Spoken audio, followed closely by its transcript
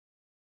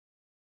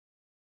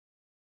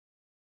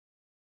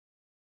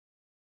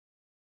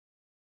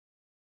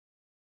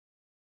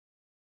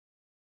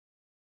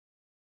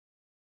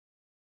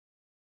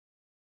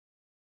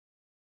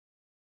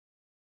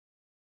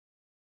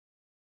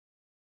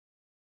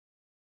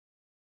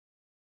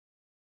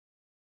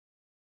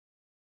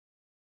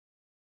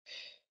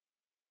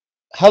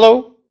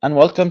Hello and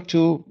welcome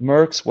to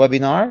Meirc's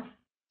webinar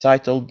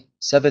titled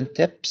 7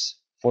 Tips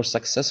for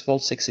Successful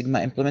Six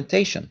Sigma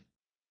Implementation.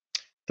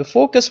 The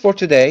focus for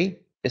today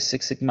is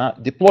Six Sigma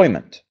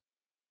deployment,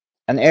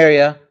 an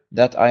area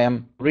that I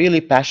am really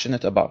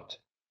passionate about.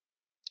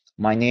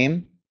 My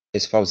name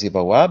is Fawzi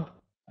Bawab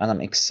and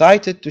I'm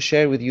excited to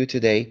share with you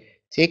today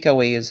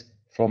takeaways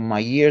from my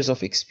years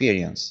of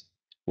experience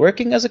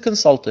working as a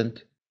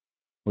consultant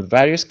with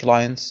various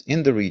clients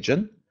in the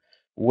region,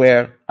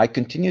 where I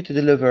continue to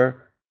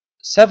deliver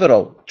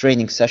several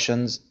training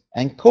sessions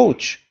and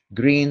coach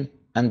green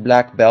and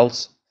black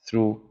belts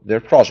through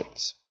their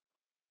projects.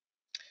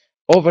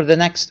 Over the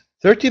next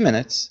 30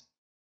 minutes,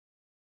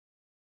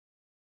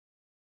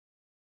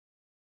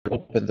 I'll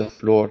open the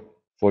floor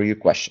for your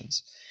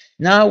questions.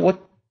 Now,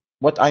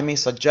 what I may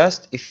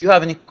suggest, if you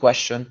have any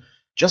question,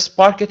 just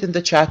park it in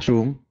the chat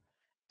room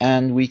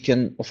and we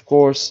can, of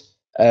course,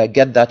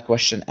 get that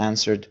question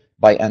answered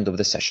by end of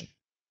the session.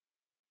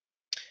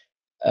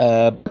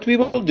 What we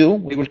will do,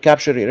 we will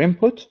capture your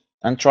input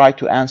and try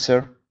to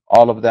answer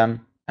all of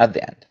them at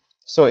the end.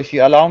 So if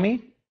you allow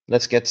me,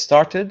 let's get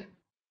started.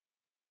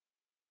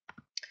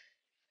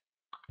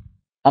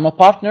 I'm a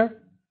partner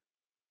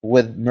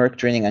with Meirc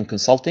Training and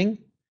Consulting.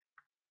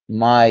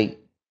 My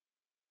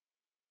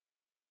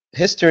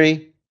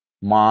history,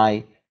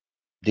 my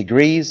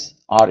degrees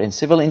are in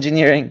civil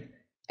engineering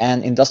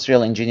and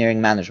industrial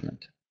engineering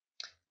management.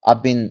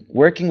 I've been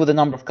working with a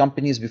number of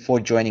companies before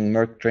joining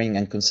Meirc Training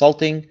and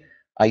Consulting.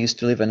 I used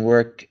to live and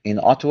work in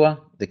Ottawa,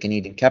 the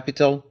Canadian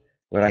capital,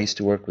 where I used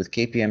to work with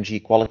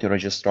KPMG Quality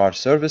Registrar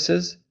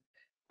Services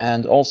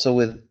and also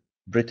with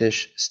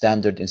British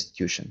Standard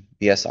Institution,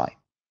 BSI.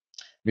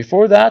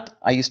 Before that,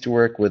 I used to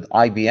work with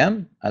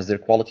IBM as their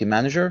quality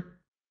manager.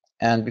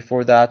 And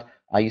before that,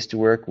 I used to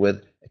work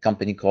with a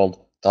company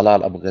called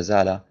Talal Abu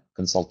Ghazala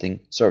Consulting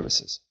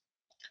Services.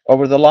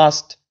 Over the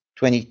last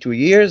 22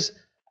 years,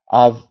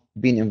 I've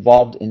been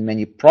involved in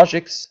many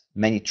projects,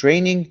 many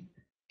training,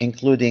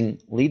 including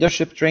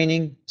leadership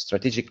training,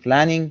 strategic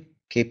planning,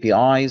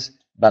 KPIs,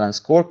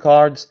 balanced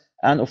scorecards,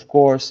 and of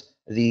course,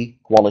 the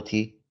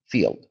quality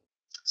field.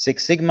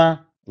 Six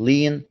Sigma,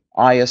 Lean,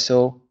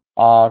 ISO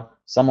are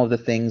some of the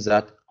things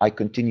that I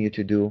continue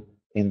to do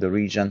in the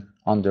region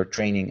under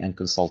training and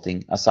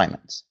consulting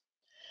assignments.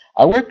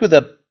 I worked with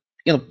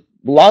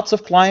lots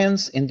of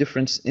clients in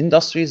different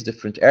industries,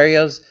 different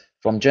areas,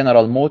 from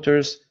General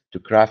Motors to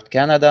Kraft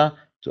Canada,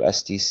 to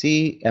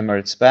STC,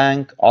 Emirates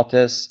Bank,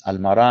 Otis,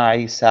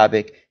 Al-Marai,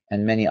 Sabic,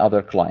 and many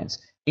other clients,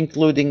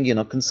 including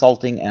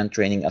consulting and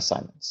training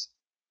assignments.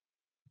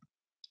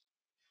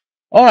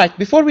 All right,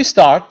 before we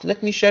start,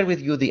 let me share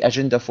with you the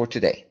agenda for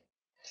today.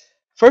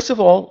 First of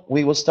all,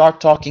 we will start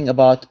talking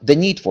about the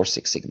need for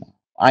Six Sigma.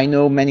 I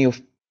know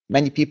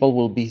many people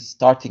will be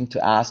starting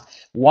to ask,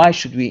 why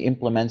should we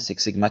implement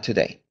Six Sigma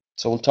today?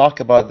 So we'll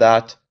talk about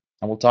that,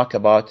 and we'll talk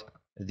about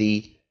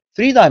the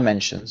 3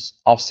 dimensions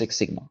of Six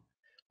Sigma.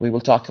 We will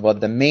talk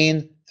about the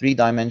main 3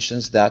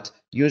 dimensions that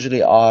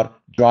usually are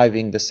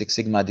driving the Six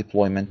Sigma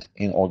deployment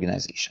in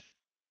organization.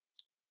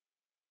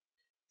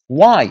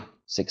 Why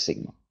Six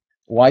Sigma?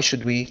 Why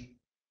should we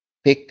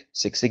pick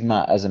Six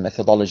Sigma as a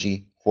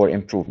methodology for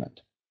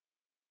improvement?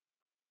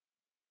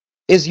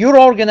 Is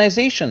your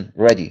organization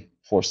ready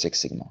for Six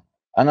Sigma?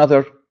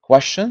 Another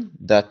question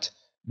that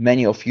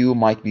many of you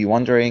might be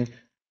wondering,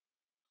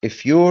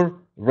 if you're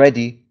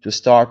ready to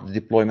start the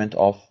deployment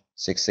of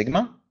Six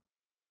Sigma.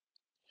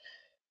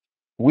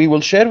 We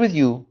will share with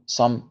you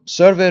some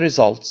survey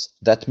results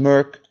that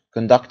Meirc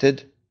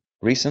conducted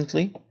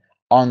recently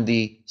on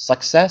the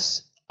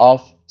success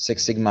of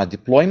Six Sigma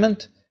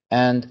deployment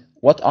and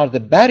what are the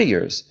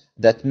barriers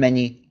that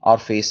many are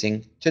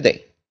facing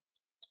today.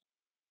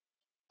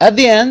 At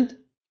the end,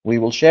 we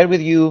will share with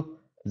you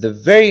the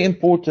very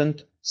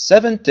important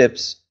 7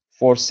 tips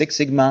for Six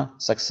Sigma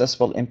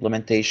successful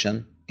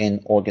implementation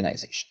in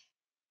organization.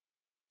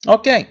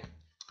 Okay,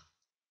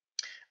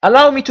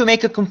 allow me to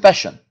make a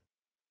confession.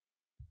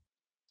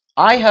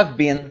 I have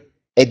been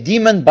a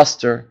demon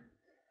buster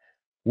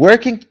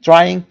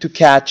trying to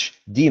catch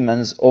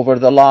demons over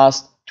the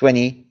last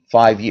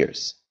 25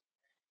 years.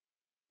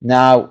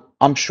 Now,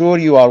 I'm sure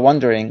you are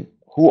wondering,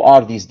 who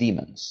are these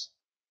demons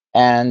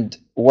and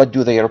what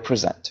do they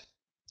represent?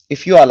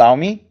 If you allow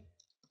me,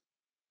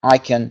 I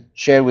can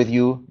share with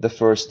you the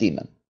first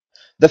demon.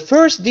 The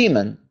first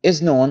demon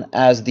is known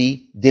as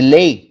the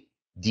delay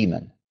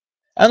demon.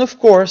 And of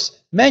course,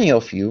 many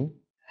of you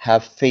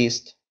have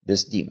faced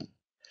this demon.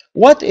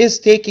 What is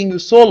taking you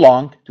so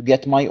long to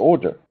get my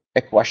order?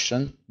 A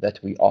question that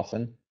we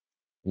often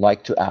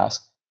like to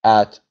ask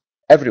at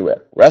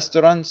everywhere.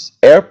 Restaurants,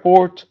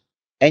 airport,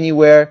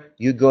 anywhere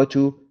you go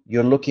to,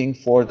 you're looking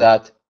for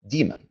that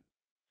demon.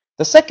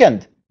 The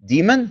second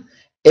demon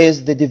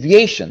is the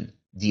deviation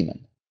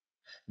demon.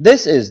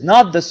 This is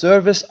not the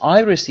service I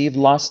received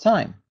last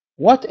time.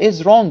 What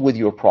is wrong with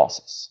your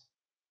process?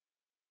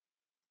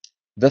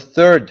 The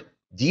third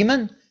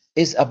demon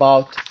is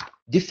about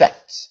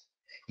defects.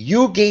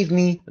 You gave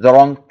me the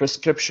wrong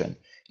prescription.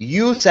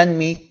 You sent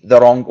me the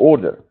wrong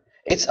order.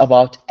 It's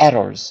about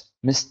errors,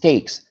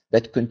 mistakes,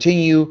 that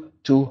continue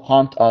to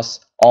haunt us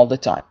all the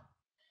time.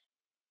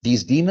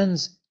 These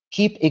demons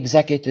keep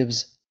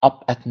executives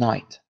up at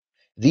night.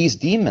 These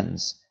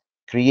demons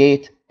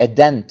create a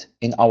dent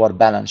in our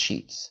balance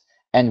sheets,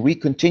 and we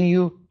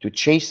continue to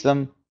chase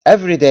them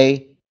every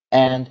day,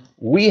 and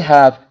we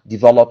have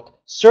developed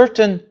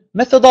certain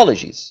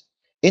methodologies.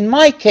 In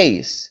my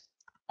case,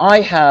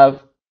 I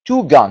have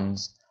two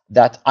guns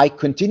that I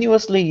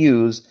continuously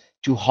use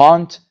to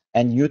hunt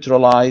and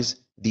neutralize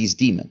these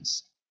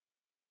demons.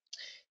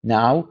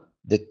 Now,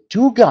 the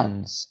two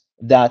guns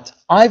that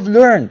I've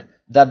learned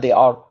that they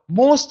are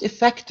most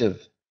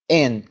effective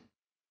in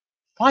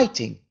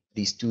fighting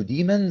these two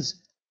demons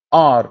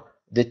are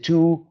the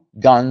two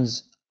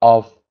guns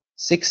of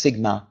Six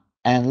Sigma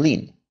and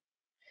Lean.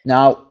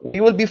 Now,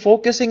 we will be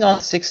focusing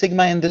on Six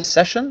Sigma in this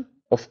session.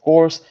 Of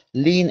course,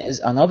 Lean is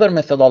another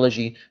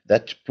methodology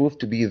that proved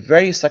to be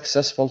very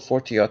successful for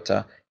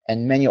Toyota,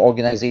 and many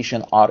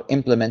organizations are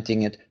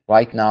implementing it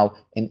right now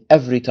in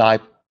every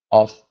type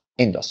of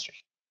industry.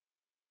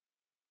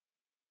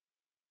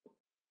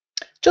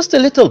 Just a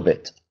little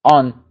bit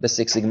on the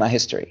Six Sigma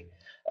history.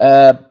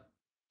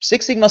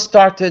 Six Sigma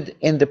started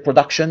in the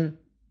production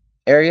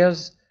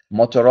areas.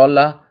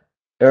 Motorola,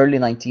 early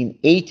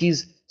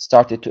 1980s,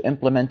 started to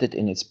implement it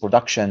in its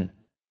production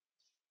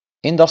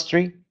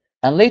industry.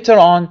 And later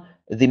on,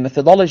 the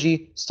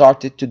methodology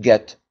started to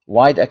get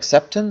wide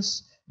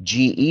acceptance.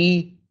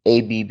 GE,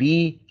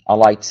 ABB,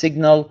 Allied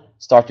Signal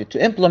started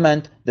to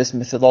implement this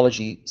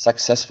methodology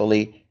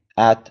successfully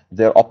at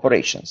their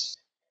operations.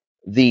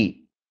 The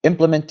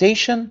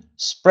implementation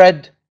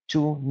spread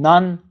to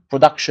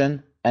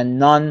non-production and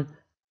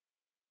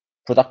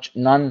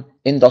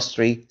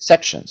non-industry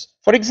sections.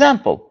 For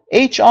example,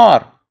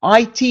 HR,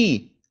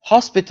 IT,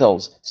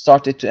 hospitals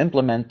started to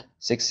implement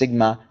Six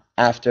Sigma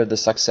after the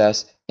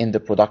success in the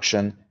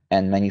production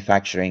and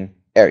manufacturing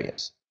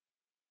areas.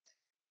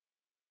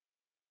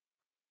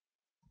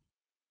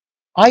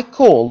 I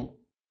call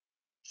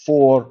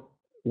for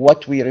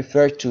what we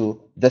refer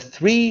to the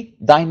three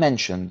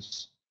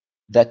dimensions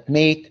that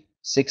make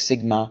Six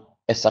Sigma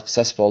a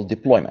successful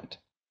deployment.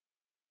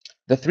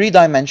 The three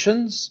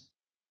dimensions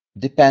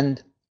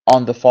depend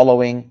on the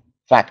following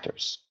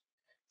factors.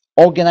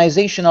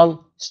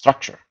 Organizational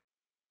structure.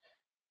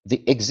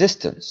 The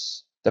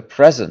existence, the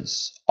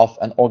presence of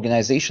an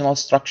organizational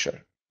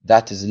structure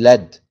that is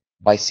led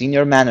by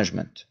senior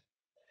management,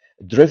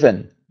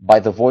 driven by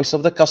the voice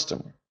of the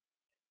customer,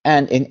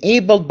 and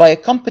enabled by a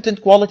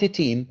competent quality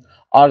team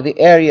are the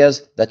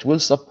areas that will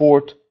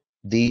support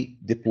the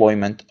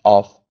deployment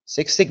of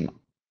Six Sigma.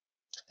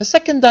 The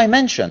second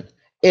dimension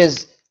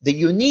is the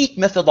unique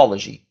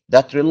methodology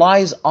that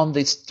relies on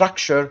the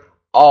structure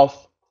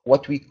of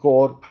what we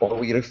call or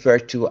we refer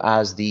to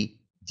as the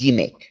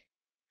DMAIC.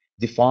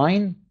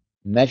 Define,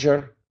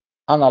 measure,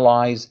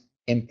 analyze,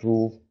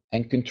 improve,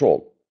 and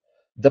control.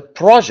 The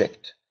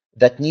project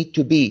that need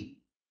to be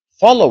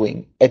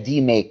following a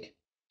DMAIC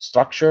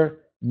structure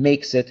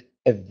makes it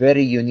a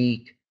very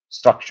unique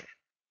structure.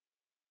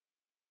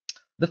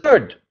 The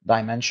third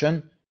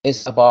dimension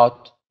is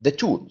about the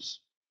tools.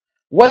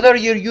 Whether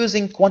you're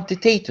using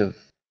quantitative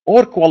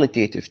or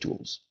qualitative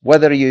tools,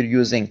 whether you're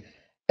using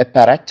a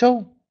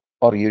Pareto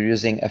or you're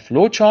using a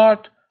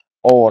flowchart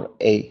or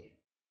a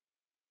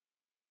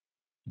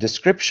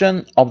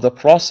description of the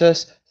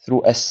process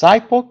through a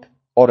SIPOC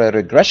or a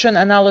regression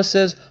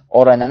analysis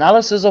or an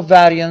analysis of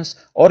variance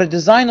or a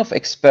design of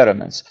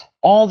experiments,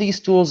 all these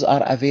tools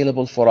are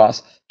available for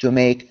us to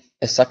make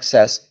a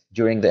success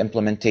during the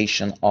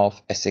implementation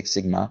of a Six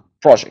Sigma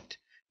project.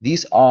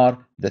 These are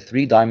the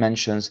three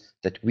dimensions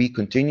that we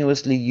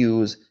continuously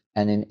use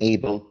and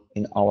enable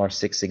in our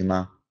Six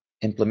Sigma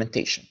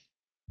implementation.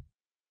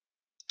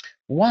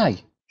 Why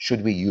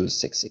should we use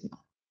Six Sigma?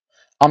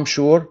 I'm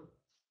sure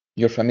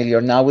you're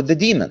familiar now with the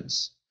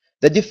demons,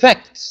 the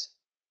defects,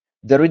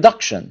 the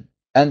reduction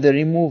and the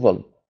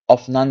removal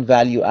of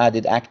non-value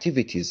added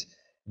activities.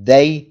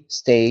 They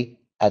stay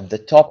at the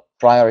top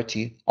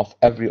priority of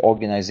every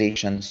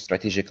organization's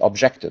strategic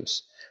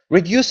objectives.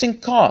 Reducing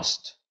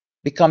cost,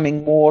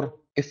 becoming more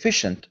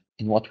efficient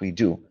in what we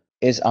do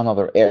is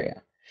another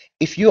area.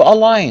 If you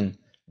align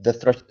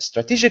the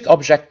strategic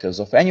objectives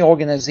of any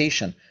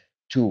organization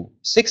to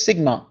Six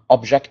Sigma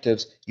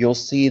objectives, you'll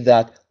see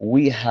that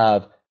we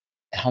have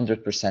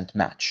 100%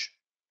 match.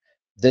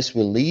 This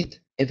will lead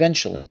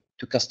eventually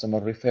to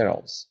customer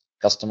referrals,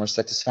 customer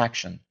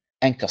satisfaction,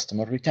 and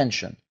customer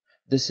retention.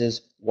 This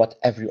is what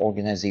every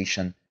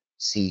organization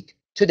seeks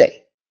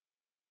today.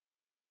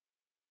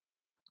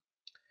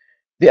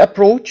 The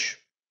approach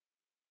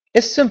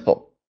is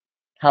simple.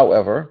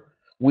 However,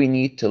 we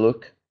need to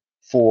look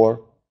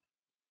for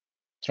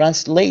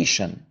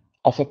translation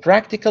of a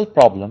practical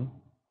problem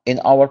in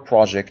our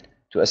project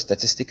to a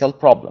statistical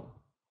problem.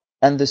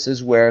 And this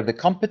is where the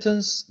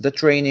competence, the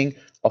training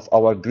of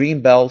our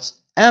green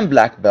belts and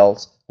black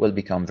belts will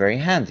become very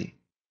handy.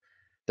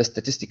 The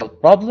statistical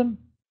problem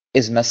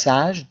is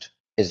massaged,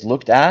 is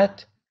looked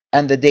at,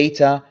 and the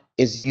data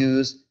is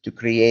used to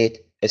create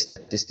a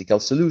statistical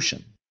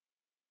solution.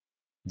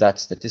 That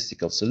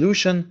statistical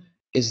solution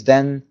is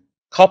then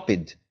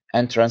copied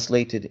and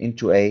translated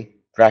into a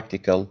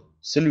practical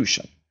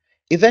solution.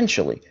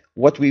 Eventually,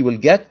 what we will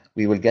get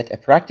a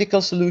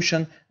practical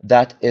solution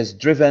that is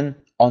driven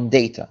on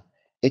data.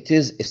 It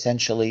is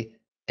essentially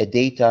a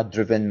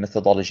data-driven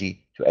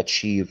methodology to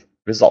achieve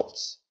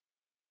results.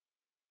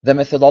 The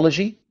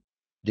methodology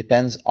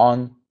depends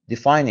on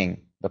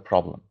defining the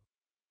problem,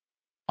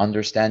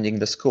 understanding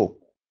the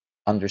scope,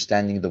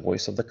 understanding the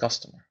voice of the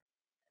customer,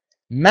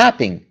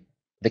 mapping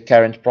the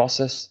current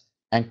process,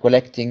 and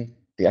collecting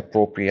the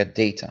appropriate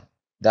data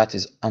that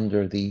is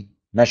under the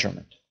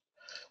measurement.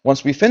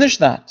 Once we finish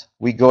that,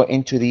 we go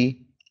into the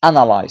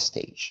analyze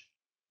stage.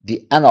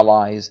 The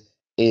analyze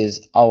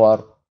is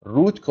our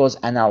root cause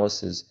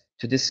analysis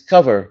to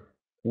discover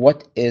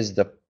what is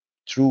the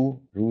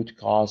true root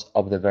cause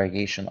of the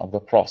variation of the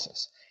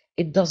process.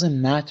 It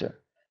doesn't matter.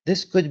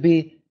 This could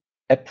be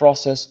a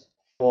process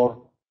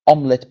for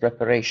omelette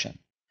preparation.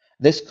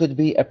 This could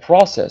be a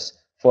process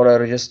for a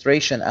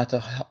registration at a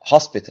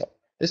hospital.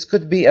 This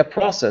could be a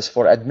process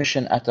for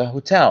admission at a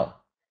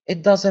hotel.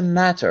 It doesn't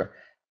matter.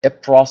 A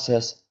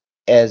process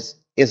is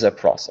a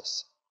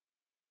process.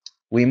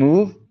 We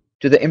move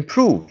to the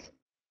improve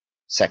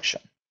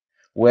section,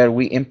 where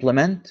we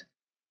implement,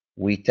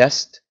 we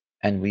test,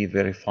 and we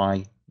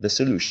verify the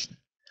solution.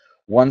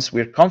 Once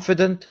we're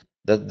confident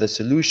that the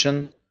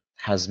solution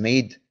has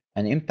made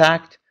an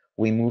impact,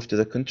 we move to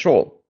the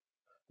control,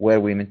 where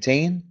we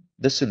maintain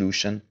the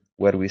solution,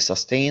 where we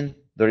sustain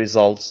the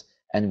results,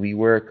 and we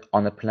work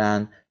on a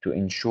plan to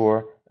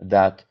ensure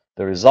that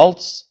the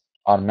results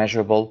are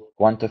measurable,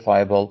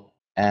 quantifiable,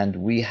 and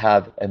we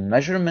have a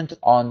measurement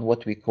on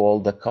what we call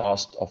the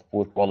cost of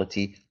poor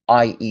quality,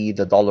 i.e.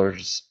 the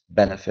dollars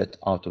benefit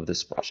out of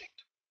this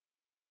project.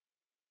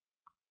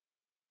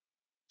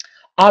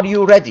 Are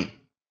you ready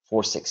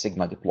for Six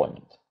Sigma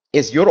deployment?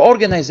 Is your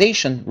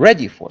organization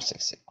ready for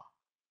Six Sigma?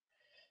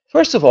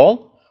 First of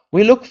all,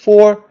 we look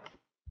for,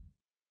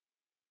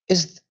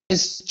 is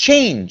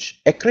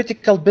change a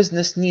critical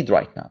business need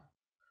right now?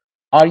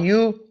 Are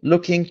you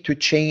looking to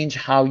change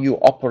how you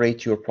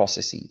operate your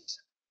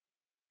processes?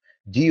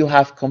 Do you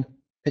have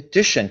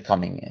competition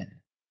coming in?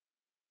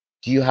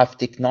 Do you have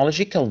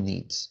technological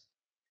needs?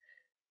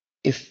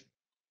 If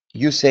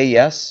you say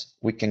yes,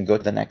 we can go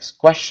to the next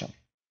question.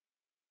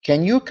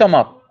 Can you come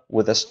up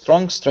with a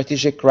strong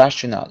strategic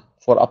rationale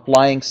for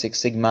applying Six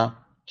Sigma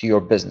to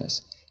your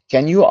business?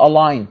 Can you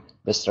align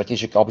the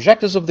strategic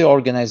objectives of the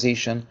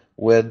organization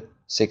with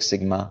Six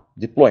Sigma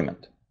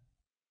deployment?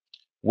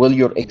 Will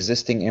your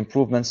existing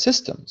improvement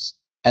systems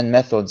and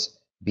methods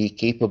be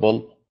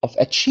capable of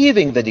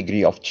achieving the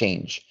degree of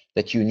change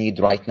that you need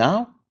right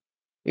now?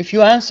 If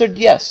you answered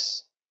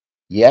yes,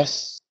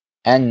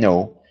 and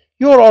no,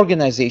 your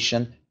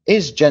organization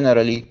is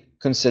generally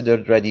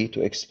considered ready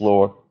to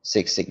explore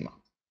Six Sigma.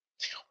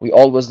 We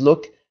always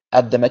look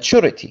at the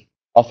maturity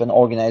of an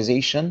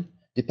organization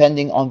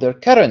depending on their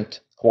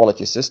current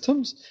quality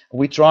systems.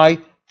 We try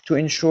to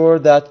ensure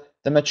that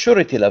the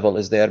maturity level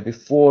is there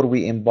before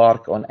we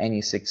embark on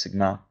any Six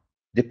Sigma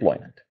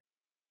deployment.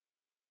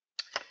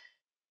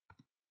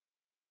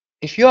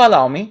 If you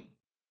allow me,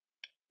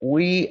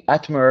 we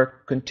at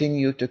Meirc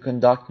continue to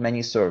conduct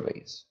many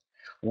surveys.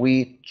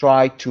 We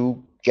try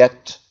to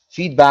get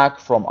feedback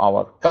from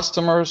our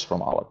customers,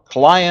 from our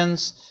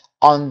clients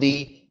on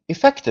the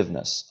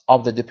effectiveness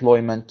of the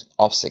deployment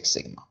of Six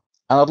Sigma.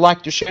 And I'd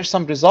like to share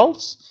some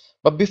results,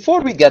 but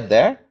before we get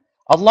there,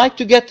 I'd like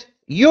to get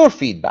your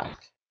feedback.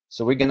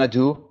 So we're going to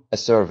do a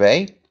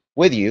survey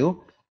with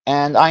you,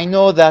 and I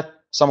know that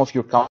some of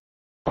your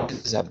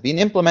companies have been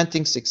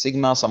implementing Six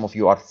Sigma, some of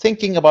you are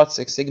thinking about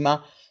Six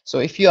Sigma. So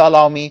if you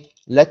allow me,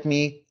 let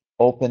me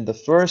open the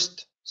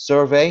first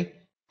survey,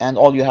 and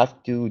all you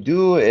have to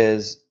do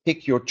is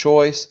pick your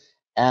choice,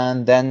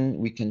 and then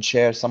we can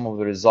share some of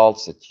the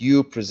results that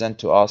you present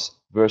to us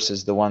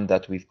versus the one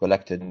that we've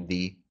collected in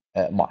the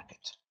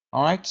market.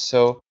 All right,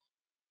 so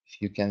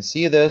if you can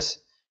see this,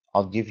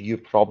 I'll give you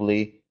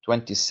probably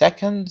 20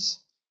 seconds,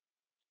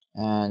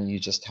 and you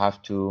just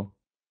have to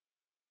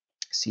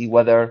see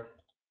whether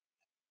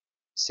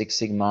Six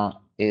Sigma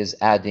is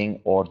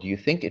adding, or do you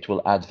think it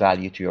will add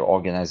value to your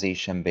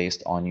organization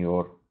based on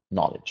your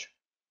knowledge.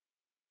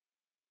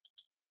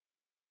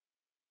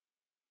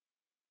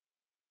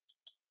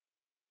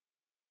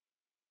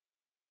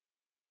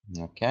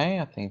 Okay,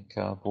 I think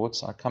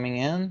votes are coming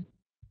in.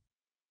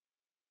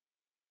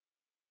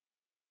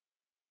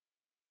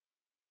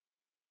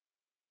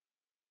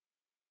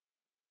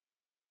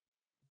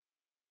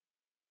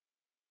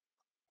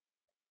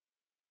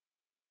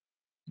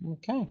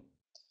 Okay,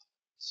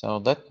 so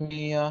let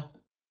me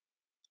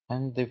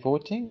end the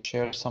voting,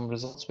 share some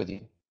results with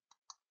you.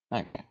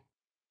 Okay.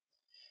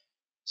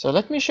 So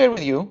let me share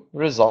with you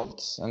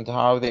results and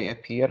how they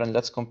appear, and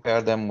let's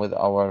compare them with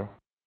our.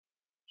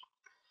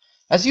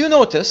 As you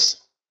notice,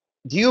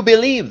 do you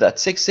believe that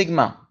Six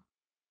Sigma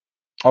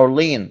or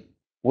Lean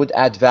would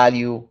add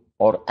value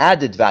or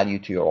added value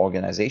to your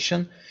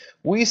organization?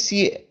 We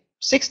see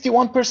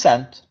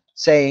 61%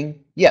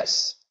 saying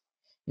yes.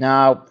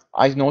 Now,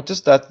 I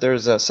noticed that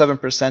there's a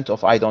 7%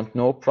 of I don't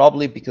know,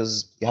 probably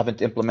because you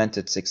haven't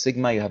implemented Six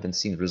Sigma, you haven't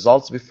seen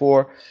results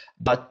before,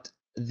 but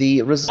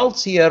the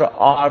results here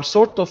are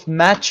sort of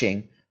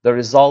matching the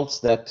results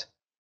that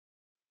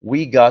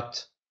we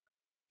got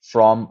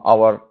from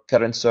our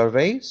current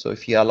survey. So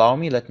if you allow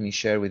me, let me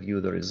share with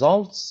you the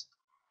results.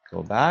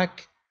 Go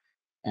back,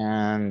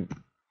 and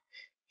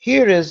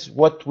here is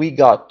what we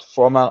got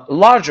from a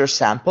larger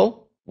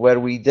sample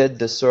where we did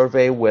the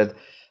survey with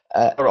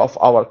of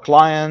our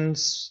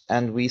clients,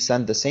 and we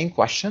sent the same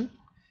question.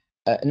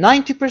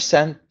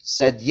 90%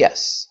 said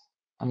yes.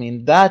 I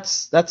mean,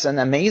 that's an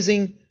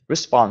amazing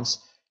response,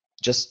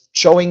 just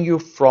showing you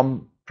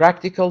from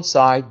practical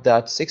side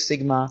that Six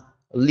Sigma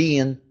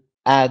Lean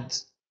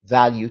adds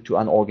value to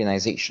an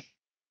organization.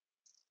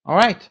 All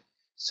right,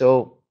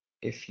 so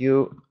if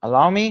you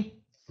allow me,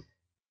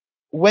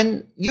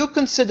 when you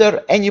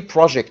consider any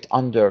project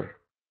under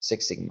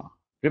Six Sigma,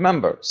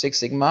 remember, Six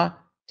Sigma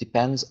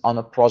depends on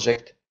a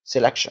project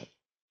selection.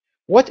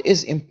 What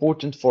is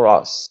important for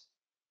us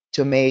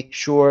to make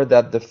sure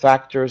that the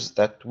factors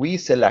that we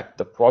select,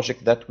 the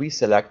project that we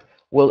select,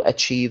 will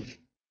achieve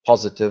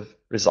positive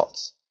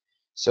results?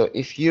 So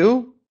if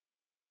you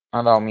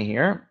allow me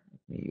here,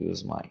 let me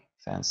use my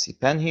fancy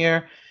pen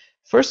here.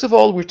 First of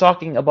all, we're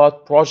talking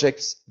about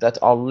projects that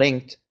are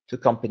linked to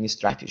company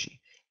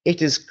strategy.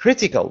 It is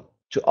critical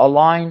to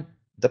align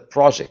the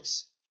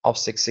projects of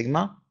Six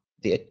Sigma,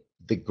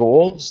 the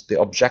goals, the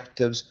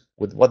objectives,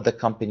 with what the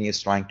company is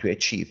trying to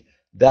achieve.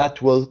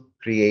 That will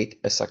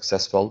create a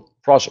successful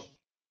project.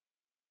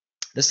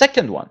 The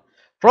second one,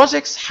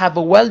 projects have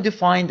a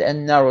well-defined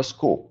and narrow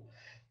scope.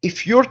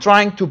 If you're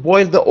trying to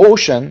boil the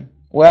ocean,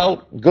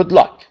 well, good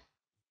luck.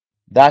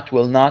 That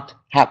will not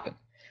happen.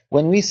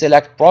 When we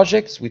select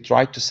projects, we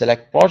try to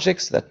select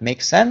projects that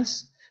make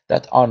sense,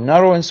 that are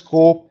narrow in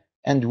scope,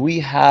 and we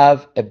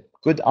have a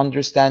good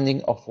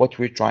understanding of what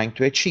we're trying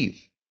to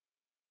achieve.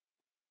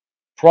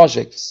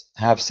 Projects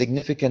have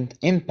significant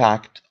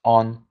impact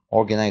on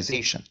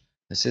organization.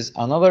 This is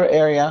another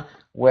area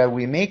where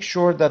we make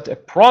sure that a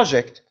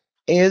project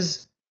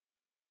is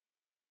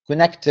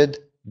connected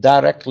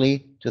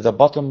directly to the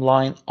bottom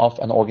line of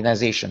an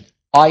organization,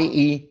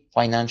 i.e.,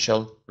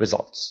 financial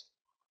results.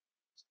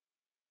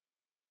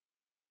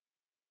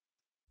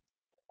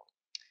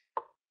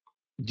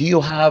 Do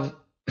you have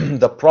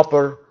the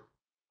proper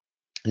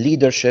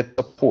leadership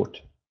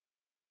support?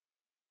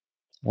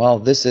 Well,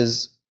 this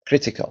is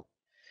critical.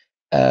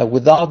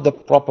 Without the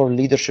proper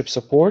leadership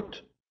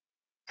support,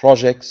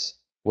 projects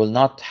will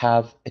not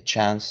have a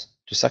chance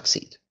to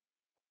succeed.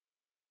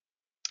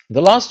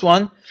 The last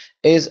one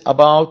is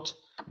about,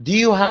 do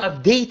you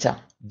have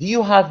data? Do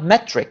you have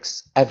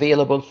metrics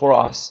available for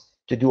us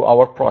to do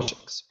our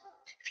projects?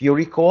 If you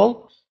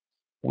recall,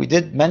 we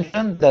did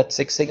mention that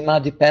Six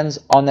Sigma depends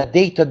on a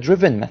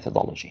data-driven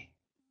methodology,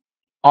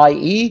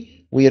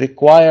 i.e., we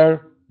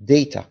require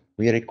data,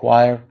 we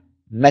require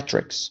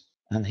metrics,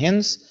 and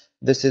hence,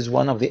 this is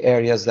one of the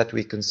areas that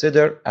we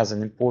consider as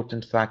an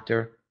important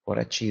factor for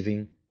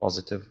achieving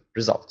positive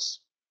results.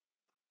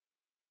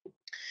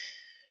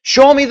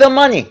 Show me the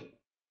money.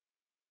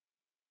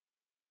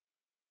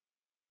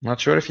 Not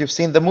sure if you've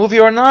seen the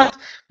movie or not,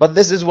 but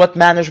this is what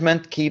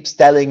management keeps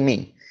telling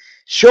me.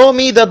 Show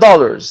me the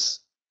dollars.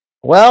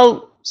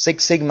 Well,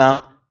 Six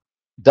Sigma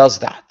does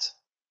that.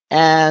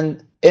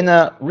 And in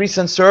a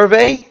recent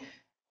survey,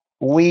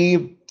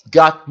 we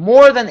got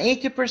more than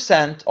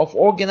 80% of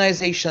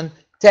organizations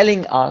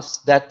telling us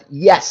that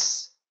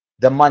yes,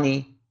 the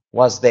money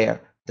was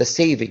there, the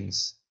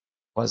savings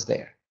was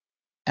there.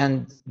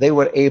 And they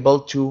were able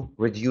to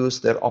reduce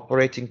their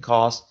operating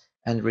costs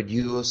and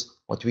reduce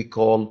what we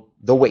call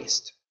the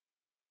waste.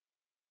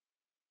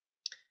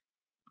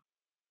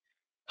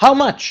 How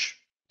much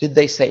did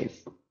they save?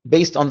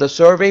 Based on the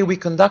survey we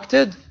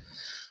conducted,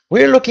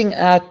 we're looking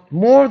at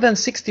more than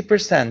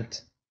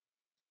 60%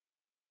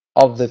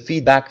 of the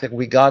feedback that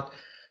we got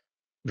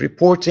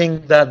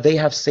reporting that they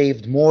have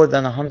saved more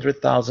than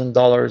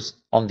 $100,000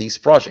 on these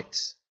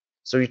projects.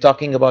 So you're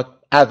talking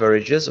about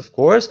averages, of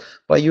course,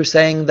 but you're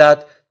saying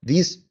that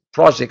these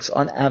projects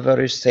on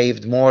average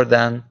saved more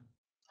than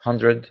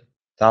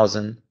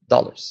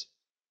 $100,000.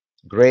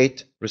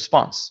 Great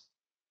response.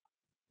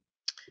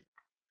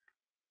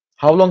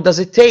 How long does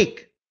it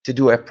take to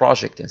do a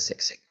project in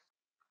Six Sigma?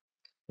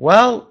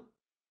 Well,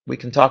 we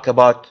can talk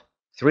about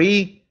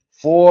 3,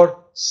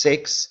 4,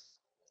 6,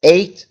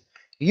 8.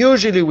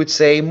 Usually we'd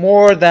say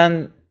more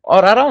than or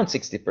around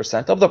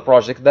 60% of the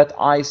project that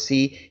I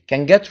see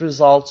can get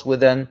results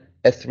within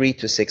a 3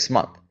 to 6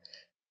 month.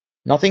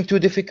 Nothing too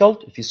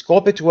difficult. If you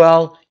scope it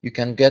well, you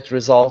can get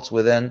results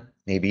within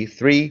maybe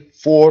 3,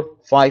 4,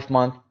 5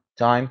 month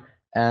time,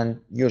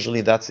 and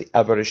usually that's the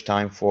average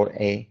time for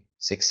a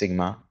Six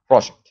Sigma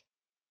project.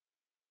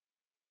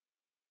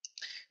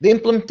 The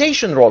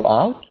implementation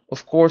rollout,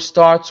 of course,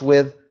 starts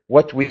with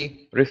what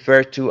we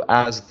refer to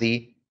as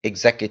the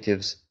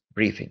executives'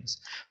 briefings.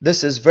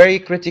 This is very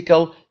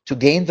critical to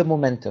gain the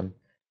momentum,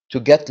 to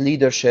get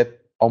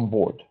leadership on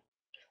board.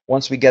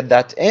 Once we get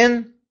that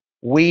in,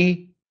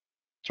 we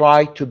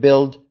try to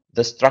build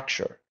the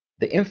structure,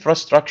 the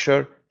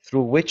infrastructure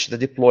through which the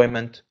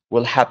deployment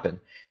will happen.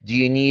 Do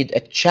you need a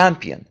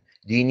champion?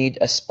 Do you need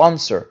a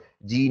sponsor?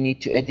 Do you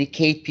need to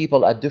educate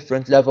people at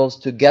different levels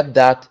to get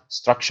that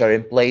structure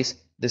in place?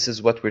 This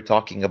is what we're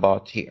talking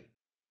about here.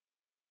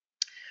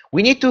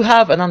 We need to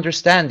have an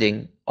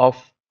understanding of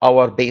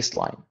our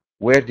baseline.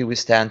 Where do we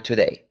stand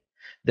today?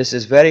 This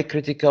is very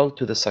critical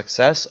to the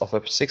success of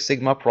a Six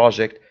Sigma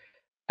project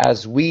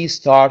as we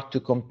start to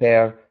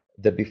compare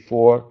the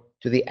before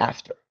to the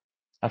after.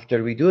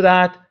 After we do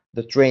that,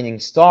 the training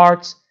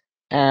starts,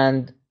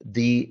 and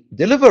the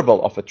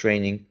deliverable of a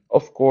training,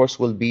 of course,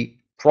 will be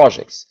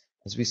projects.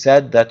 As we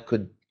said, that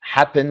could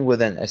happen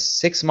within a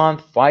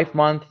 6-month,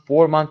 5-month,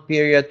 4-month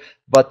period,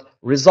 but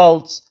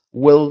results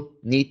will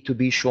need to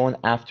be shown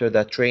after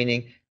that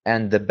training,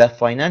 and the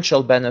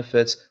financial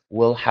benefits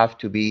will have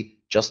to be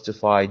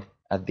justified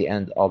at the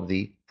end of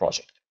the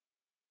project.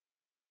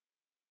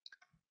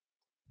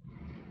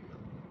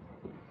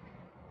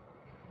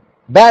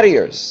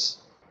 Barriers,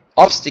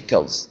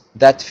 obstacles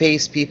that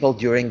face people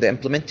during the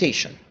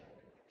implementation.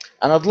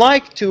 And I'd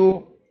like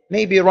to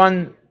maybe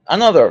run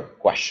another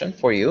question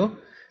for you.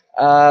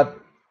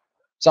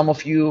 Some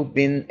of you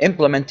been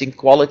implementing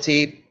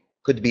quality,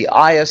 could be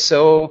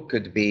ISO,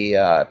 could be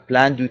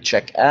Plan, Do,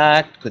 Check,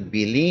 Act, could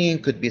be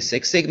Lean, could be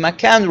Six Sigma,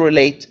 can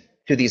relate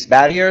to these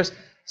barriers.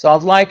 So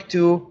I'd like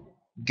to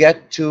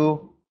get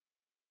to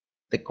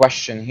the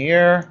question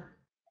here,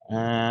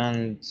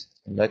 and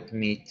let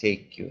me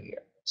take you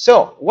here.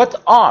 So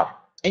what are,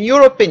 in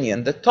your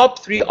opinion, the top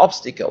 3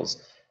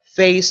 obstacles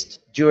faced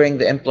during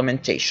the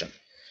implementation?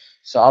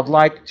 So I'd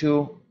like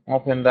to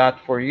open that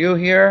for you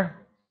here,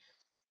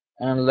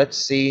 and let's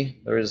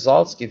see the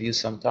results. Give you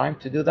some time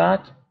to do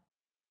that.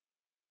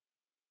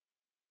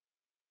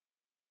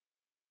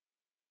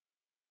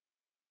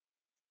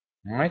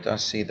 All right, I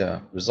see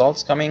the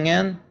results coming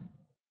in.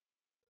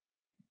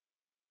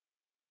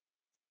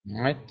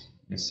 All right,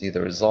 you see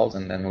the result,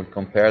 and then we'll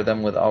compare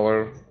them with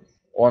our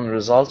own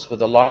results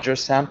with a larger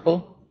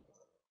sample.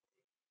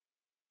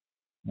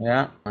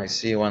 Yeah, I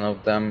see one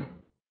of them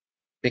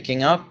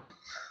picking up.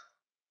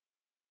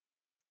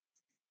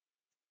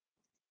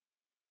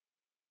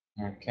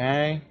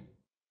 Okay.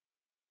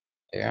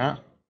 Yeah.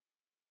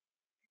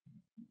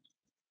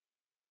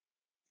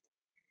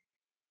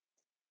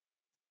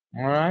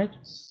 All right.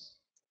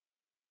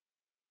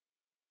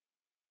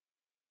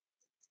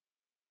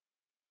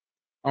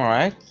 All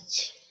right.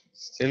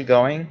 Still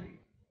going.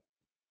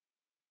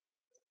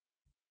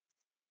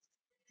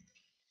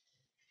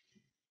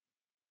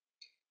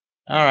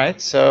 All right.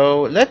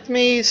 So let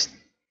me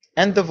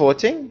end the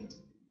voting.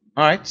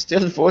 All right.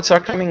 Still votes are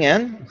coming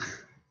in.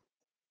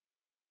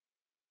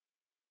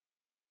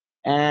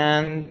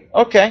 And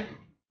okay,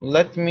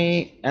 let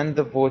me end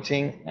the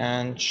voting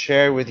and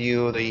share with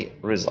you the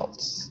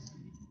results.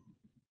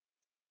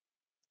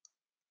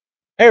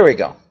 Here we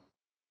go.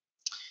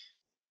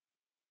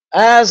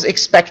 As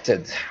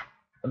expected,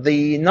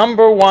 the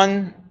number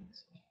 1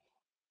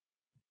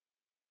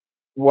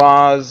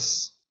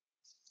 was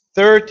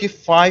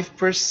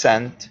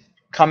 35%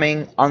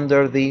 coming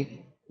under the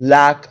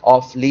lack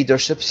of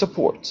leadership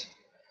support.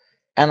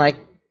 And I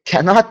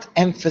cannot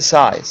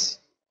emphasize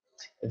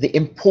the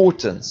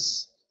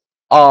importance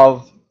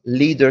of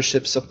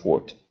leadership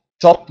support.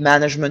 Top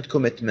management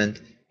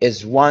commitment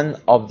is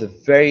one of the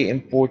very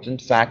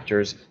important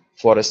factors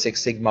for a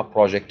Six Sigma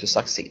project to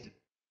succeed.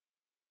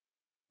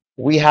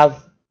 We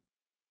have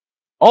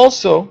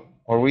also,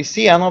 or we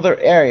see another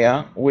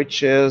area,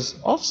 which is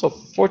also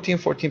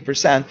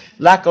 14%,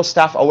 lack of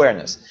staff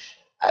awareness.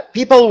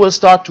 People will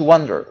start to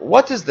wonder,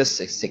 what is this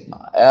Six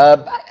Sigma?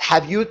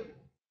 Have you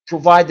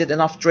provided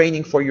enough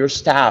training for your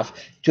staff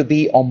to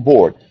be on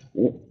board?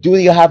 Do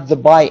you have the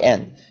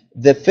buy-in?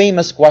 The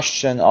famous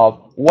question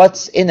of,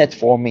 what's in it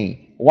for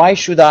me? Why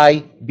should I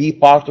be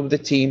part of the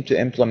team to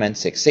implement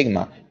Six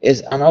Sigma?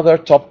 Is another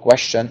top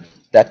question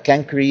that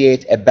can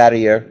create a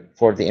barrier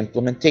for the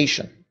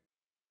implementation.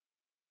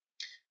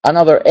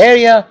 Another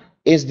area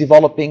is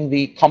developing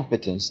the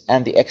competence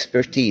and the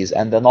expertise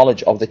and the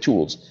knowledge of the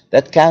tools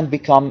that can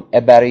become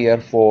a barrier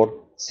for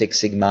Six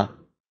Sigma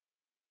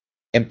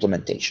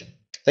implementation.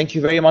 Thank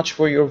you very much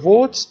for your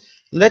votes.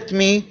 Let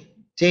me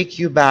take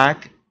you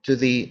back to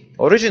the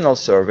original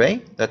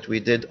survey that we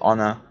did on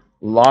a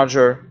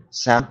larger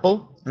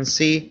sample and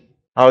see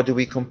how do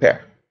we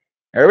compare.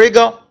 Here we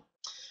go.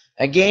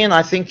 Again,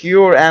 I think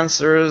your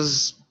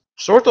answers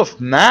sort of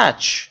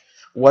match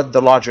what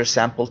the larger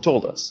sample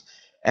told us.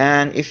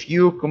 And if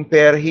you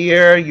compare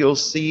here, you'll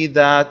see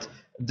that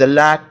the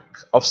lack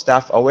of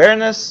staff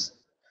awareness,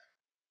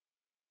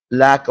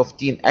 lack of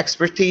team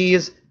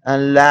expertise,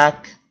 and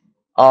lack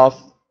of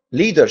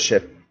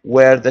leadership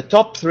were the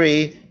top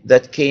 3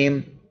 that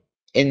came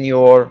in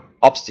your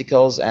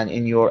obstacles and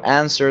in your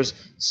answers.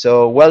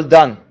 So well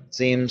done.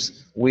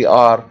 Seems we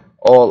are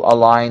all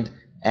aligned,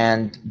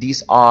 and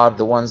these are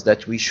the ones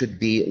that we should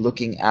be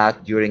looking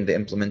at during the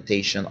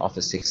implementation of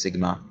a Six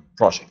Sigma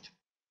project.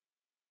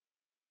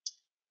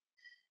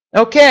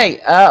 Okay,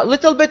 a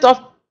little bit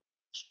of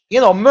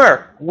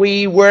Meirc,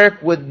 we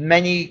work with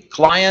many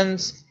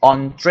clients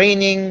on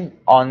training,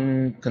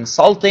 on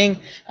consulting,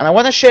 and I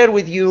want to share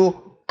with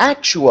you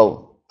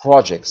actual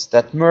projects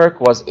that Meirc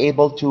was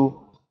able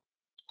to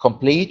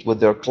complete with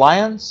their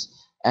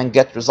clients and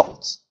get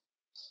results.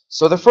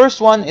 So the first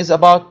one is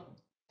about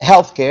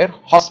healthcare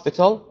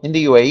hospital in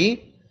the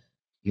UAE,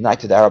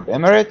 United Arab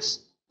Emirates,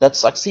 that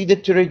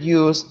succeeded to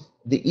reduce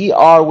the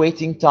ER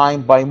waiting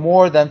time by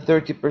more than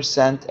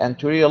 30% and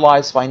to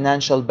realize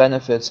financial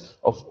benefits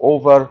of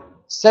over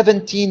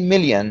 17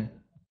 million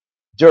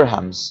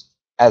dirhams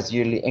as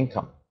yearly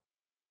income.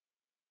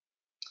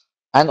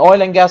 An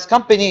oil and gas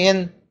company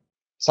in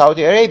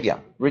Saudi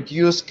Arabia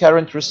reduced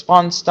current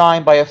response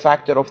time by a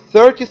factor of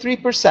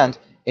 33%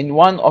 in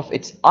one of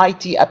its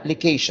IT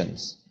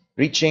applications,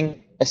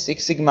 reaching a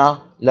Six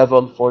Sigma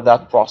level for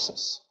that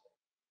process.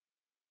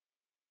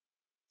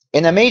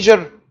 In a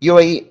major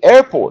UAE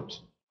airport,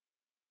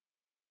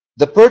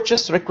 the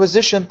purchase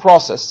requisition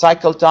process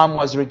cycle time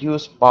was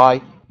reduced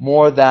by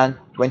more than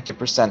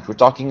 20%. We're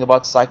talking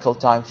about cycle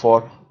time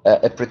for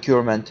a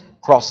procurement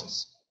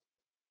process.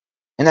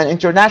 In an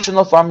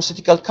international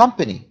pharmaceutical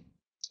company,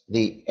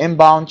 the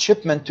inbound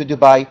shipment to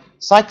Dubai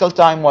cycle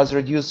time was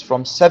reduced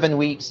from 7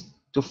 weeks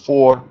to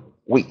 4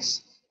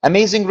 weeks.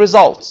 Amazing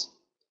results,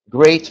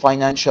 great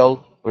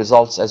financial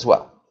results as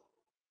well.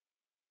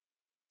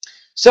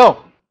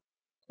 So,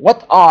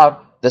 what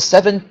are the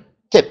 7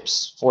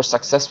 tips for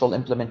successful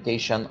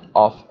implementation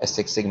of a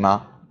Six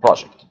Sigma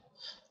project?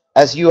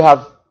 As you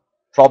have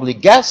probably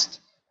guessed,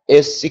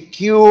 is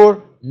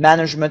secure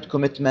management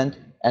commitment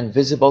and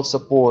visible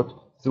support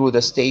through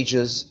the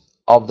stages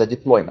of the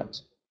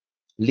deployment.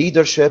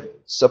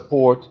 Leadership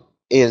support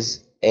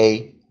is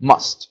a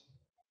must.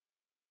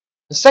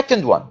 The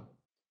second one,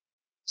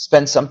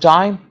 spend some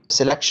time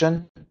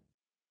selection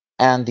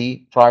and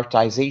the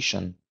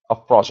prioritization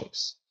of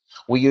projects.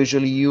 We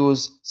usually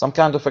use some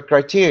kind of a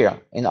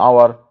criteria in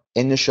our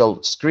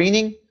initial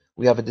screening.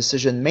 We have a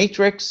decision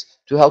matrix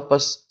to help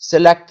us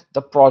select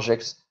the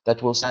projects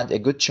that will stand a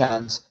good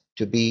chance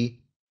to be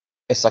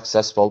a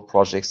successful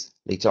projects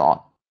later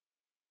on.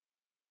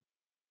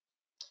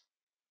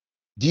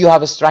 Do you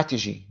have a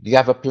strategy? Do you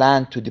have a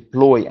plan to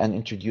deploy and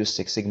introduce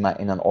Six Sigma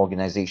in an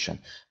organization?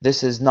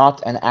 This is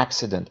not an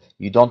accident.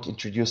 You don't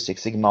introduce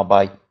Six Sigma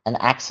by an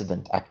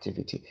accident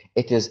activity.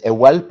 It is a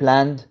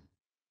well-planned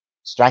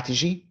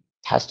strategy.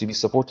 It has to be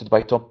supported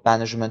by top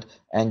management,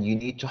 and you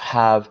need to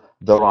have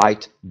the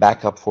right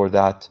backup for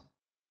that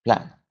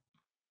plan.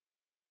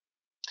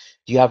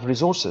 Do you have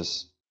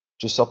resources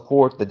to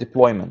support the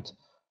deployment?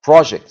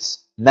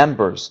 Projects,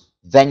 members,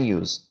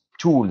 venues,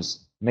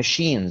 tools,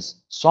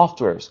 machines,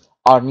 softwares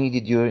are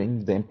needed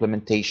during the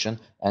implementation,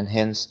 and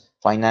hence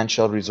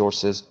financial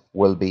resources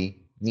will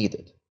be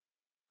needed.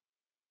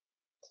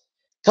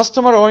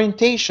 Customer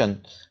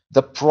orientation.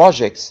 The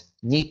projects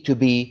need to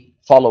be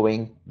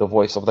following the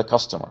voice of the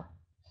customer.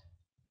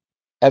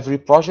 Every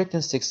project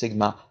in Six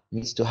Sigma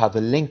needs to have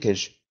a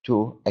linkage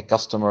to a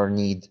customer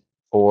need,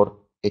 or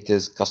it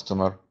is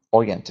customer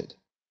oriented.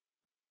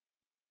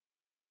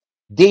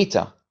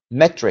 Data,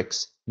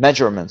 metrics,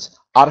 measurements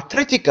are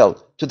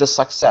critical to the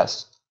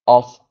success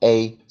of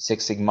a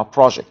Six Sigma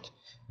project.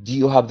 Do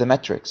you have the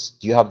metrics?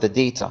 Do you have the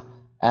data?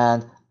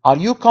 And are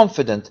you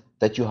confident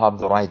that you have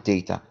the right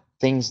data?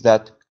 Things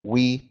that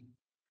we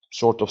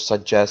sort of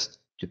suggest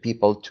to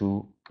people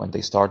to when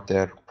they start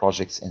their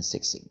projects in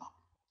Six Sigma.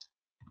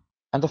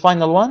 And the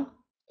final one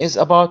is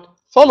about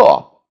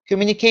follow-up,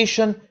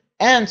 communication,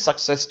 and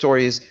success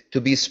stories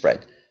to be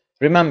spread.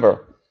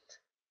 Remember,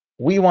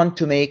 we want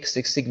to make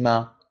Six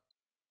Sigma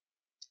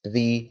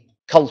the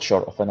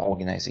culture of an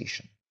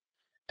organization.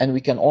 And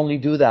we can only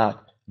do that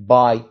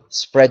by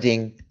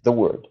spreading the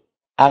word.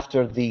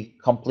 After the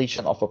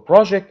completion of a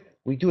project,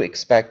 we do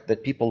expect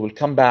that people will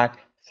come back,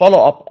 follow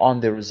up on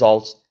the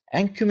results,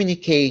 and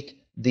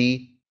communicate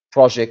the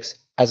projects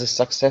as a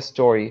success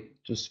story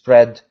to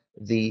spread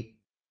the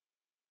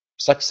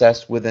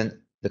success within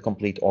the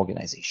complete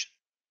organization.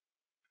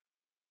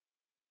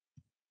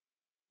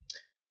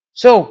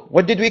 So,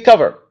 what did we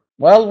cover?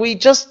 Well, we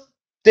just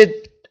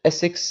did a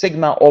Six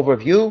Sigma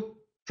overview,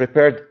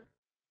 prepared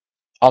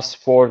us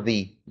for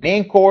the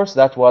main course.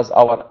 That was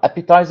our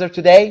appetizer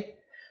today.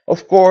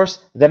 Of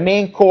course, the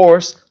main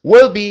course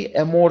will be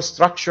a more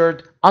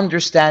structured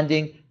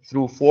understanding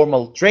through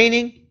formal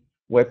training,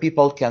 where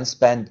people can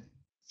spend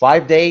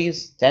 5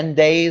 days, 10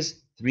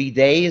 days, 3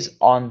 days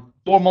on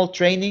formal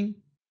training.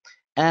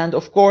 And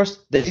of course,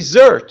 the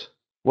dessert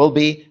will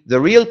be the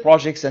real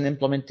projects and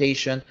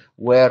implementation,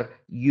 where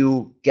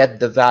you get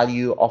the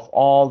value of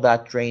all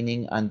that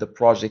training and the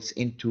projects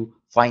into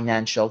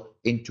financial,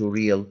 into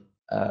real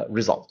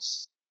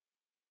results.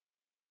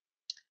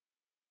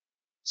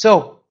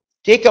 So,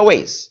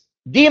 takeaways.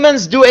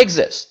 Demons do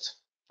exist,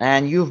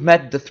 and you've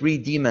met the 3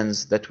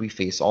 demons that we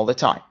face all the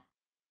time.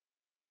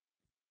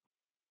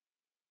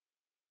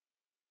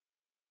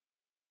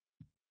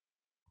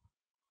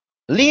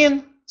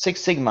 Lean Six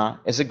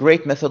Sigma is a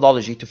great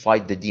methodology to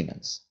fight the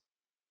demons.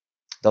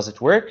 Does it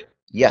work?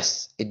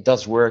 Yes, it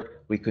does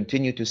work. We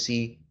continue to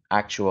see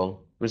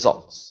actual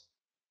results.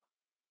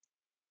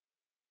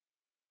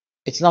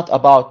 It's not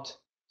about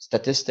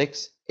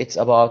statistics, it's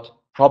about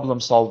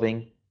problem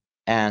solving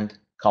and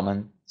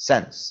common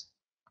sense.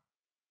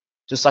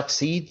 To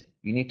succeed,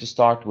 you need to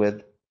start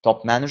with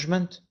top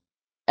management.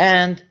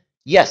 And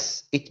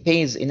yes, it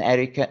pays in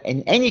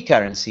any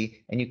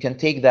currency, and you can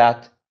take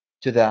that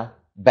to the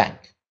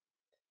bank.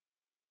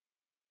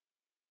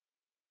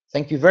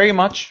 Thank you very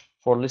much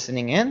for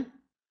listening in.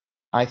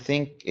 I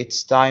think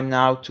it's time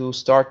now to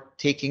start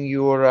taking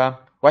your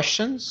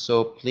questions.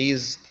 So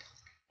please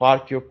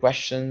park your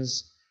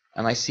questions.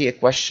 And I see a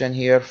question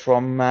here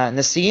from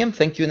Naseem.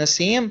 Thank you,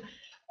 Naseem.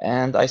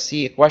 And I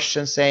see a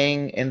question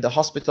saying, in the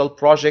hospital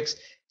projects,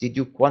 did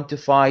you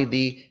quantify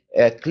the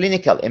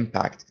clinical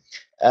impact?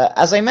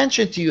 As I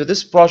mentioned to you,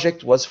 this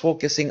project was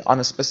focusing on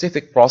a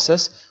specific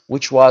process,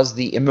 which was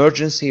the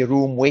emergency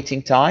room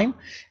waiting time.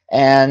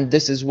 And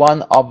this is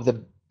one of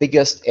the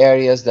biggest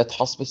areas that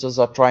hospitals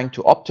are trying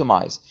to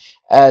optimize.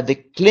 The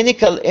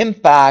clinical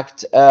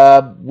impact,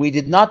 we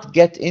did not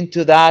get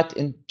into that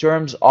in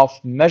terms of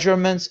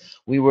measurements.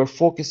 We were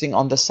focusing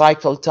on the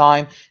cycle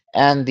time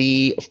and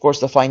of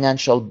course, the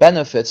financial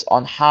benefits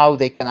on how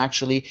they can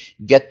actually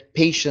get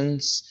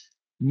patients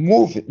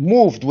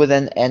moved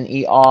within an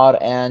ER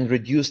and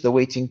reduce the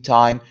waiting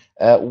time,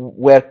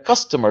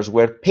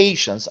 where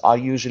patients are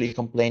usually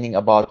complaining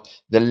about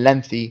the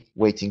lengthy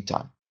waiting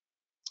time.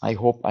 I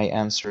hope I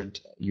answered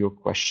your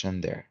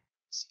question there.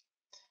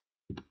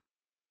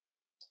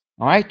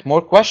 All right,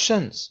 more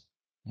questions?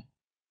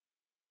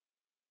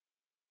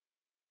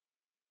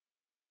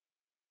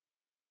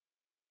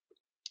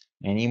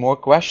 Any more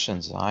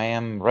questions? I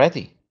am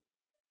ready.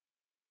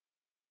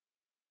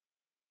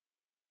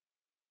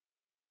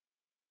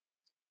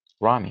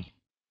 Rami.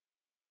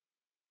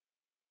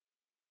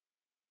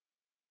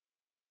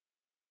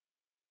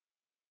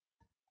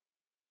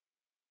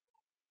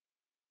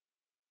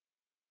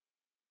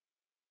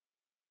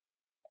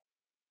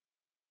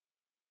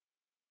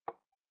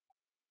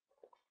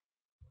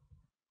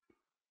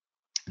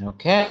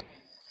 Okay.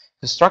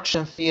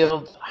 Construction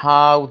field,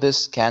 how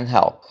this can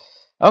help.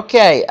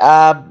 Okay,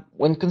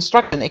 when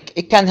construction,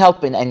 it can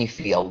help in any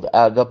field.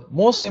 The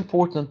most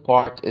important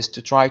part is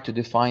to try to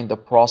define the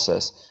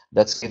process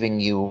that's giving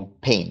you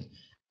pain.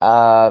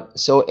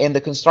 So in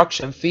the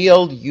construction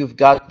field, you've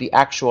got the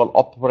actual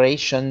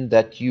operation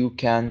that you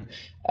can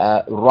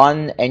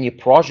run any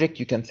project.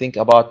 You can think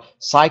about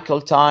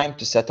cycle time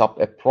to set up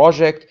a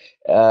project.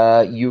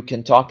 You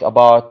can talk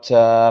about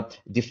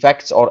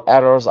defects or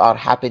errors are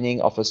happening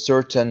of a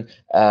certain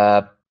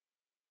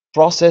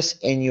process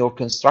in your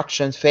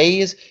construction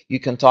phase. You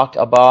can talk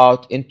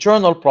about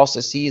internal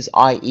processes,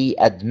 i.e.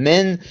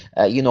 admin,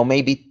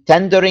 maybe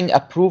tendering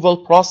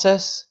approval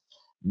process,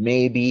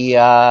 maybe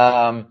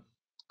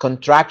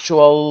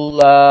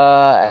contractual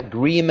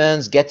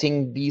agreements,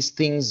 getting these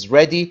things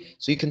ready.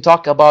 So you can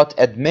talk about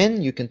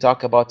admin, you can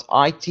talk about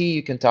IT,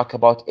 you can talk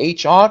about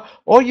HR,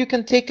 or you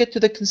can take it to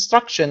the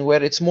construction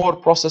where it's more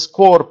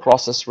core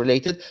process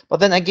related. But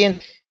then again,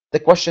 the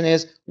question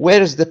is,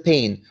 where is the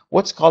pain?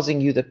 What's causing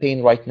you the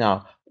pain right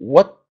now?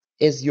 What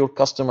is your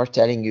customer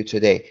telling you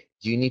today?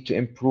 Do you need to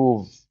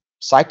improve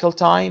cycle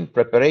time,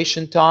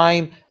 preparation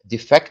time,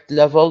 defect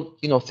level?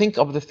 Think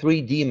of the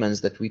three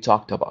demons that we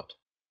talked about.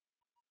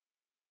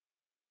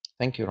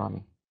 Thank you,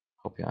 Rami.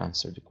 Hope you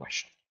answered the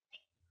question.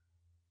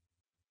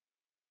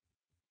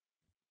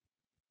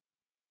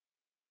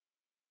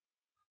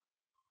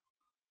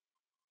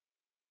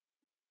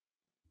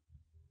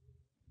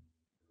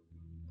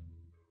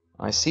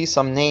 I see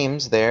some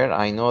names there.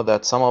 I know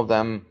that some of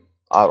them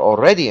are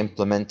already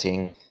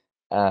implementing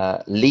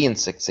Lean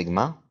Six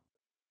Sigma.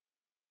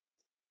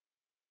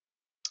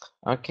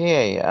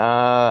 Okay,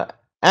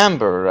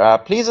 Amber,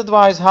 please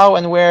advise how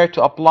and where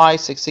to apply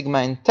Six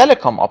Sigma in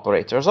telecom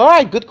operators. All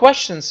right, good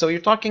question. So you're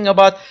talking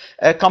about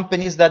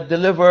companies that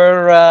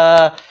deliver,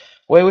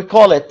 what we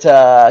call it,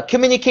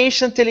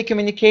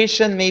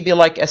 telecommunication, maybe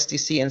like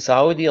STC in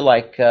Saudi,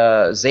 like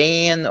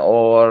Zain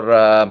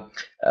or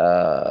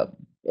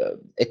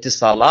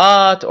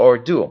Etisalat or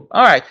Duo.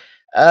 All right.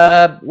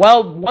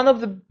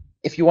 Well,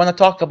 if you want to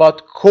talk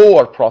about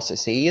core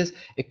processes,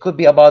 it could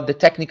be about the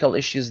technical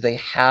issues they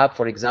have.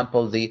 For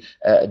example, the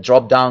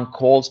drop-down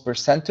calls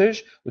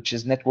percentage, which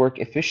is network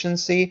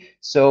efficiency.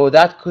 So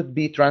that could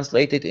be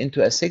translated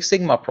into a Six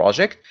Sigma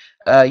project.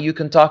 You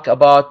can talk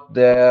about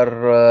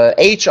their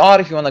HR,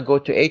 if you want to go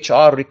to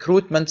HR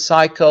recruitment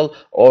cycle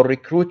or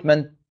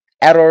recruitment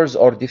errors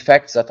or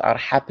defects that are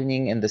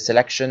happening in the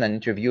selection and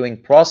interviewing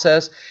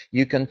process.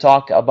 You can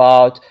talk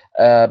about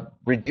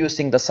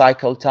reducing the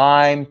cycle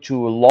time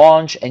to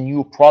launch a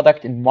new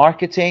product in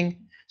marketing.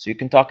 So you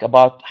can talk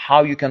about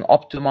how you can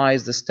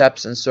optimize the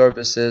steps and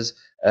services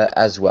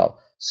as well.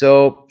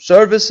 So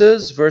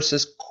services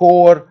versus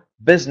core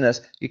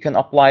business, you can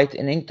apply it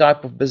in any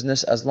type of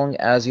business as long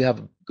as you have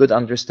a good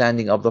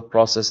understanding of the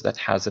process that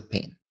has a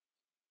pain.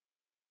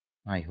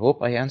 I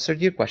hope I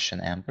answered your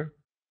question, Amber.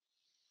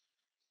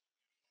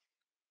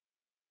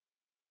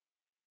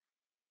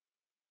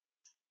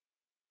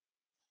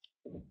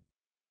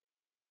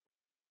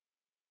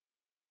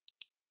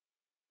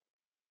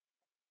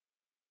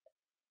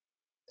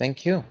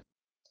 Thank you.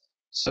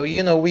 So,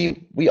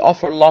 we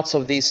offer lots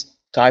of these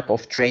type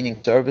of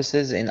training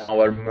services in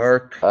our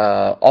Meirc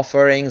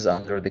offerings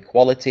under the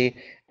quality.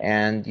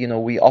 And,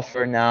 we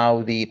offer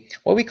now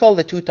what we call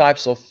the two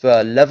types of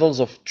levels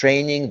of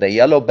training, the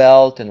yellow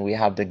belt, and we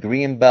have the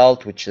green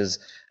belt, which is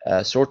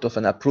sort of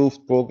an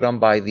approved program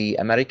by the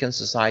American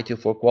Society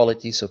for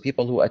Quality. So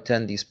people who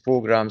attend these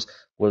programs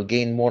will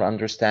gain more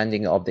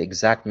understanding of the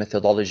exact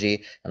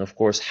methodology and, of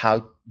course,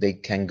 how they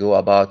can go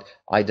about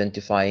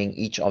identifying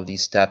each of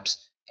these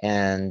steps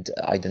and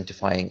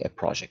identifying a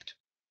project.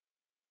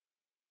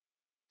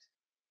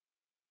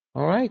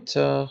 All right.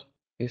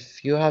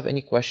 If you have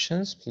any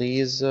questions,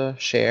 please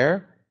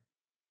share.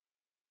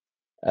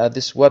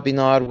 This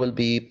webinar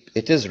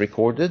it is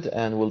recorded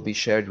and will be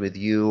shared with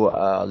you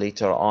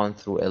later on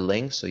through a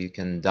link, so you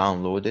can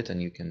download it and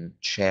you can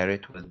share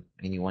it with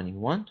anyone you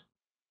want.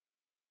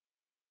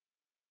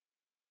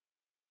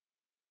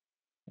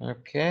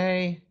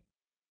 Okay.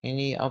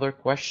 Any other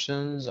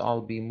questions?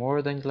 I'll be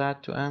more than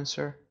glad to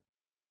answer.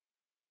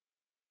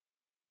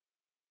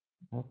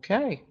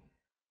 Okay.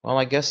 Well,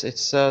 I guess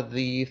it's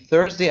the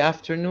Thursday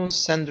afternoon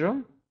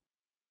syndrome.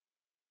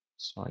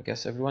 So I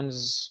guess everyone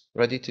is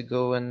ready to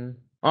go and...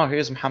 Oh,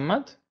 here's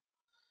Muhammad.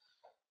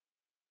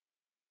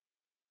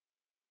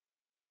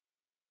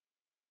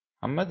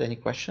 Muhammad, any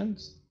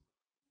questions?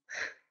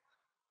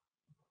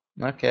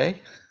 Okay.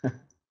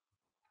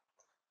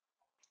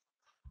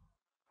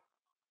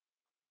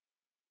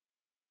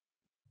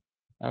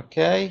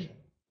 Okay.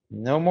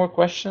 No more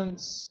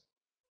questions?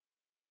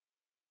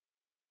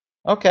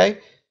 Okay.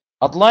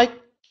 I'd like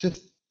to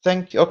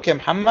thank you. Okay,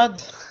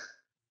 Muhammad.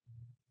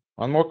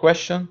 One more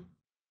question.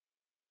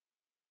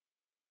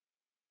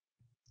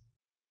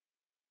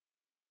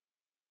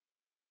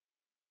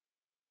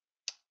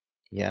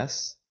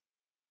 Yes.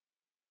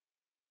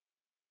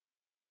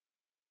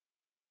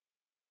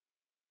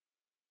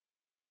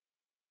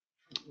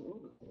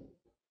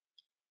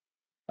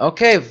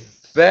 Okay,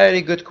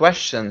 very good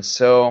question.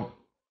 So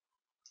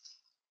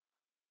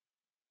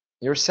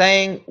you're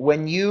saying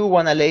when you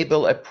want to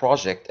label a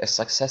project a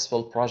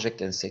successful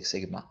project in Six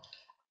Sigma,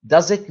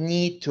 does it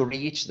need to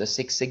reach the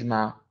Six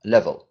Sigma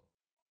level?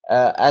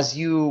 As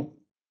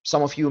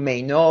some of you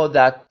may know,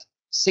 that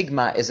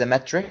Sigma is a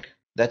metric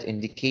that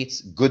indicates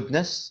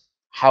goodness,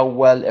 how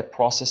well a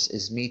process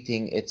is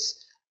meeting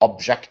its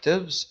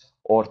objectives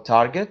or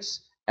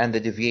targets, and the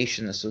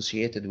deviation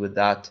associated with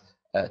that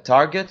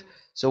target.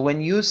 So when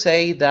you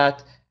say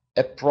that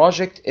a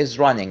project is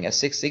running, a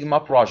Six Sigma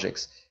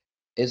project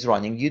is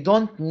running, you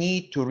don't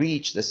need to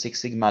reach the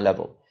Six Sigma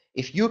level.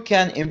 If you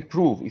can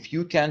improve, if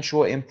you can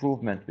show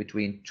improvement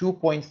between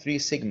 2.3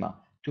 Sigma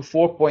to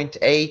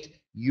 4.8,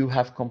 you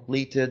have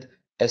completed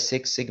a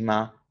Six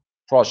Sigma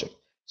project.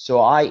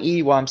 So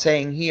i.e. what I'm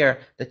saying here,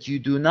 that you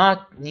do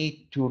not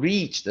need to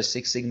reach the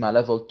Six Sigma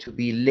level to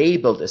be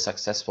labeled a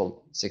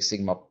successful Six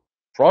Sigma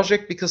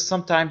project, because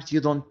sometimes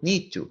you don't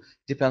need to.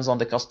 It depends on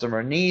the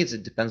customer needs,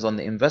 it depends on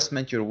the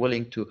investment you're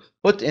willing to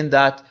put in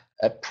that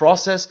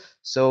process.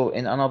 So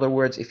in other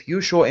words, if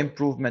you show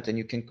improvement and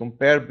you can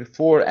compare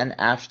before and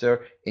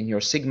after in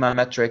your Sigma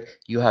metric,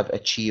 you have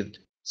achieved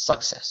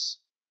success.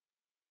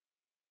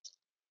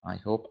 I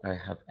hope I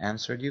have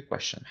answered your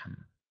question,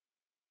 Hamad.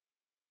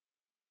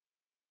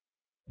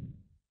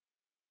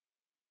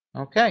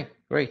 Okay,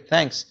 great,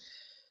 thanks.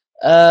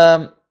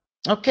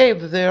 Okay,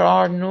 if there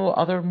are no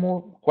other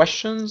more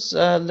questions,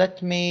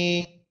 let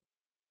me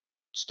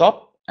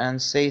stop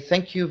and say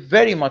thank you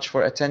very much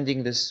for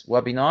attending this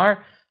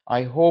webinar.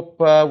 I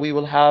hope we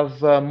will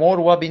have more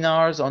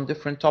webinars on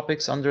different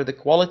topics under the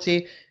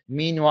quality.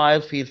 Meanwhile,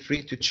 feel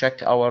free to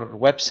check our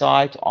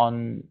website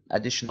on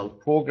additional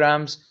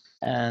programs,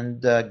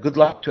 and good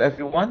luck to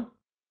everyone.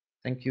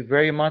 Thank you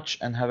very much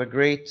and have a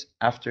great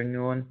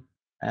afternoon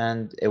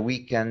and a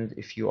weekend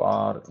if you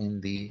are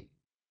in the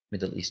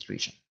Middle East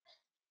region.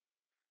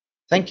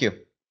 Thank you.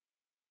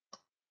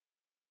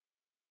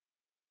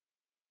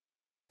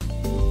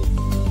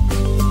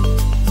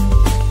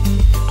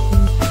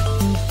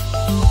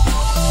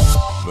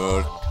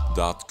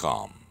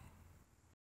 Meirc.com